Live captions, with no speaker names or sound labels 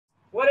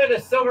What are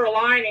the silver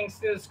linings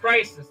to this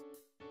crisis?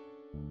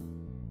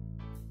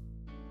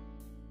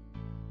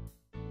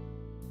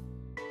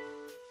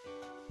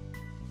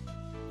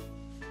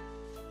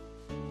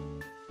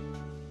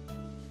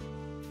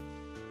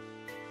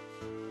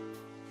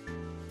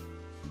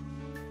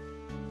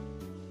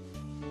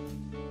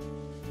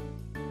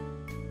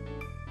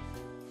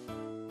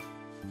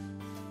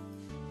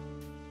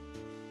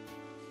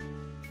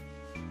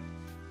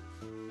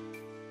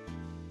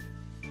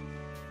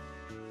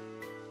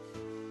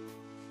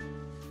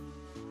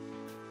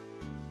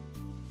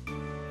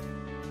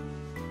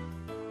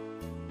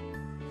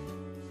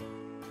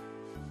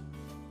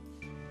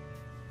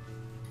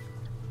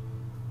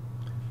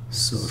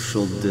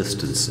 Social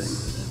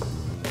distancing.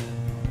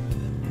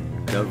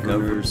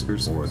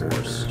 Governor's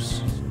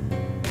orders.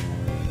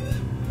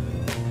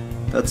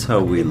 That's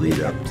how we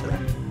lead up to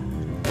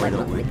why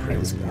don't we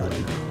praise God?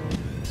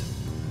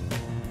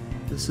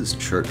 This is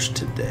church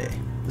today.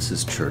 This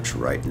is church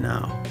right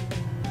now.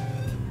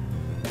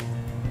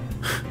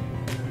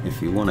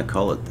 If you want to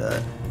call it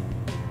that.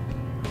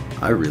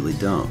 I really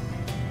don't.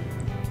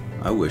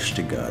 I wish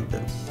to God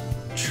that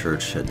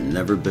church had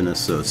never been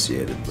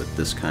associated with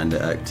this kind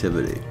of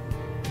activity.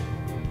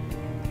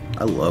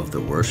 I love the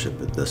worship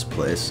at this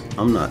place.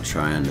 I'm not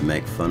trying to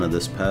make fun of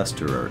this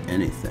pastor or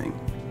anything.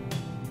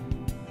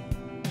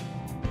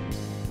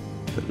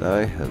 But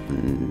I have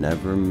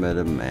never met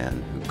a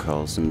man who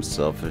calls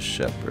himself a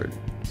shepherd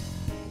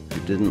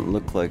who didn't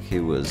look like he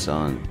was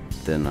on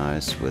thin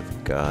ice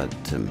with God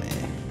to me.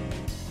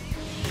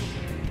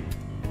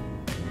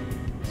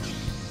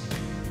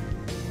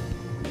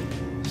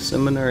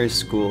 Seminary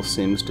school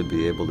seems to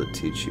be able to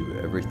teach you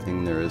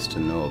everything there is to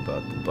know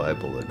about the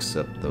Bible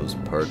except those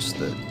parts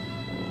that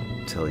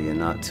tell you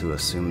not to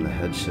assume the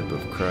headship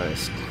of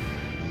Christ.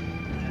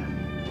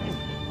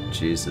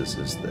 Jesus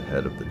is the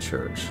head of the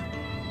church,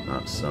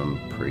 not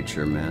some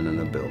preacher man in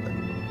a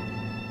building.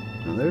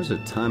 Now there's a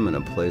time and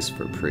a place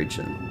for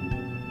preaching.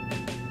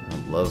 I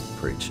love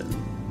preaching.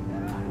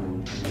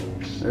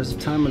 There's a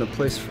time and a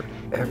place for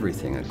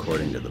everything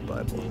according to the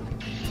Bible.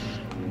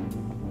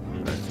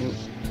 I think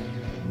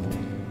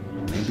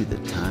maybe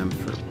the time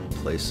for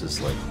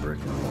places like brick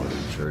and mortar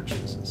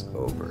churches is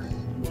over.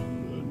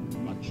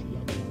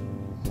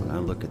 When I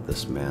look at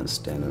this man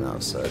standing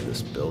outside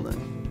this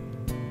building.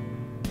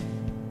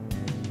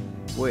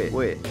 Wait,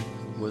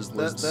 was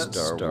that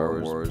Star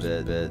Wars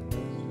bit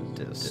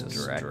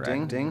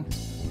distracting?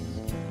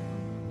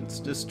 It's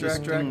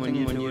distracting when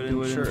you do it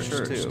in church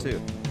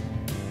too.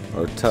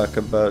 Or talk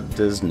about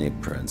Disney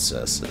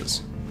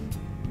princesses.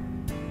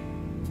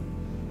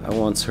 I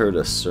once heard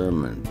a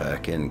sermon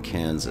back in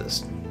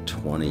Kansas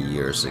 20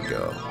 years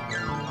ago.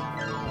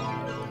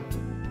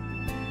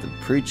 The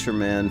preacher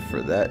man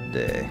for that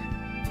day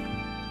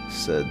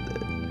said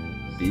that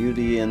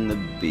Beauty and the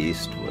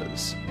Beast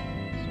was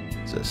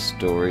a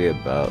story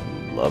about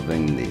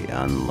loving the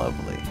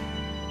unlovely.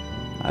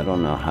 I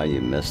don't know how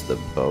you missed the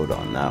boat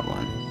on that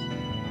one.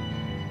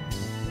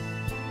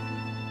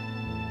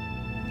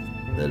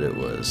 That it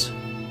was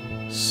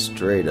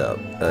straight up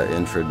an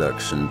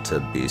introduction to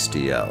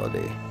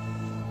bestiality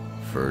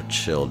for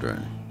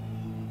children.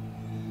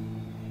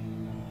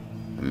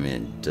 I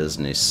mean,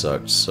 Disney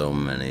sucked so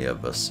many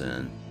of us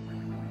in.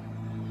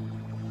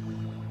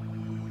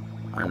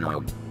 I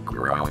know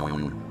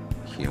grown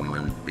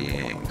human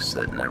beings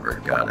that never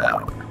got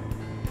out.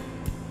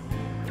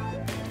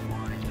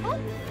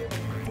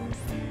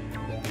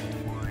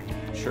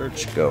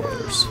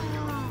 Churchgoers,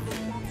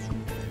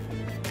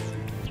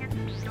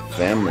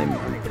 family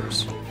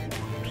members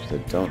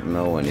that don't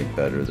know any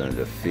better than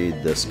to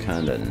feed this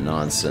kind of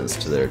nonsense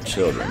to their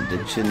children.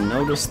 Did you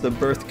notice the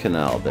birth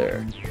canal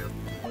there?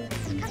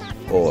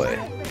 Boy.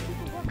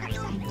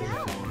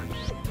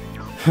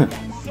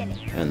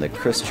 And the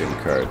Christian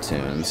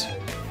cartoons,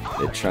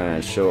 they try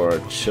and show our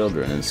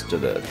children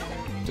instead of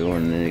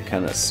doing any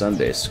kind of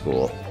Sunday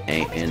school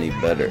ain't any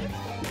better.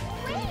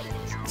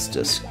 It's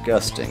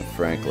disgusting,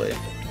 frankly.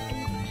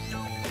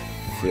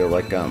 I feel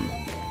like I'm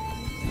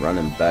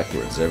running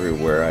backwards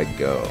everywhere I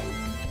go.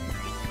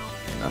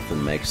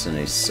 Nothing makes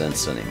any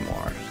sense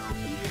anymore.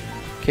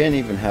 Can't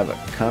even have a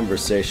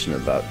conversation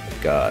about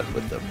God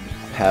with the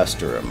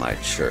pastor of my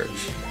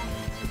church,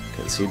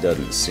 because he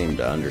doesn't seem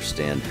to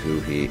understand who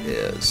he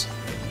is.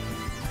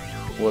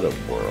 What a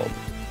world.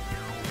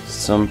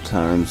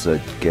 Sometimes I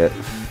get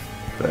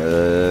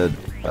fed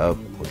up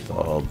with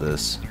all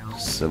this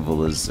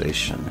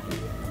civilization.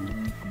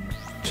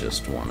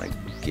 Just want to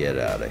get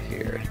out of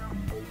here.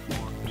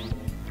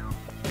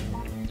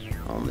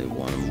 Only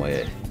one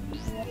way.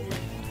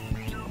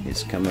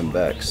 He's coming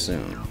back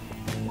soon.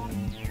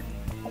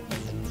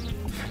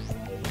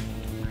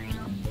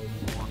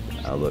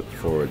 I look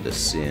forward to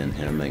seeing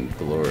him in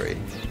glory,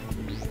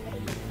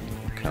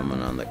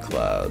 coming on the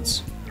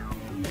clouds.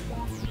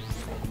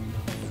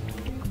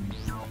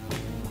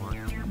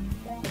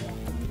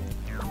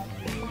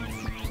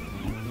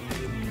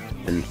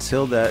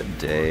 Until that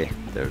day,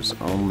 there's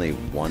only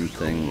one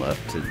thing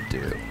left to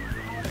do.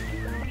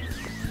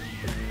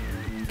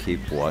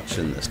 Keep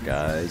watching the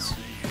skies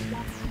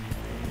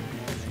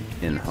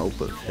in hope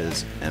of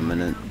his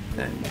imminent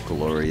and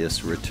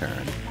glorious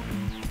return.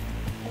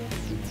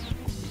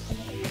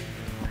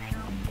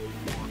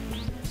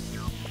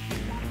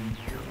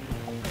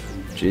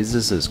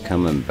 Jesus is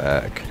coming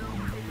back.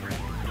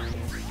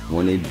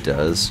 When he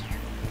does,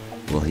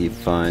 will he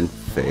find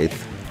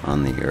faith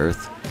on the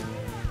earth?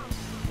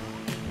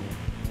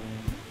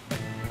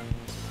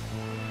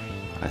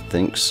 I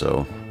think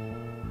so.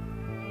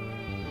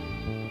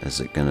 Is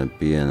it gonna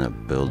be in a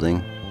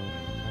building?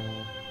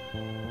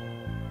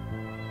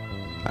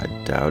 I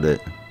doubt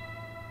it.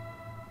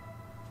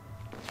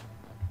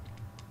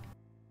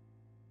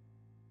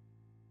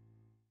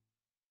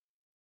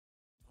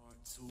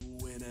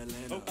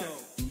 Okay.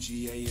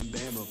 UGA and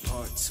Bama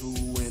part 2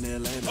 in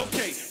Atlanta.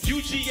 Okay,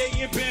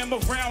 UGA and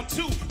Bama round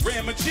 2.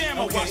 Rammer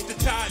jammer, Okay. watch the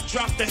tide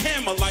drop the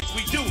hammer like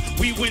we do.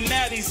 We win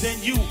natties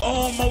and you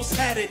almost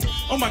had it.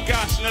 Oh my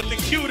gosh, nothing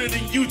cuter than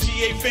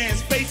UGA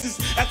fans' faces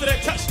after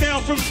that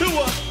touchdown from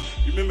Tua.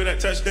 You remember that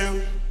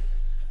touchdown?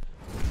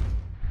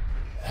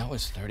 That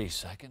was 30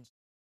 seconds.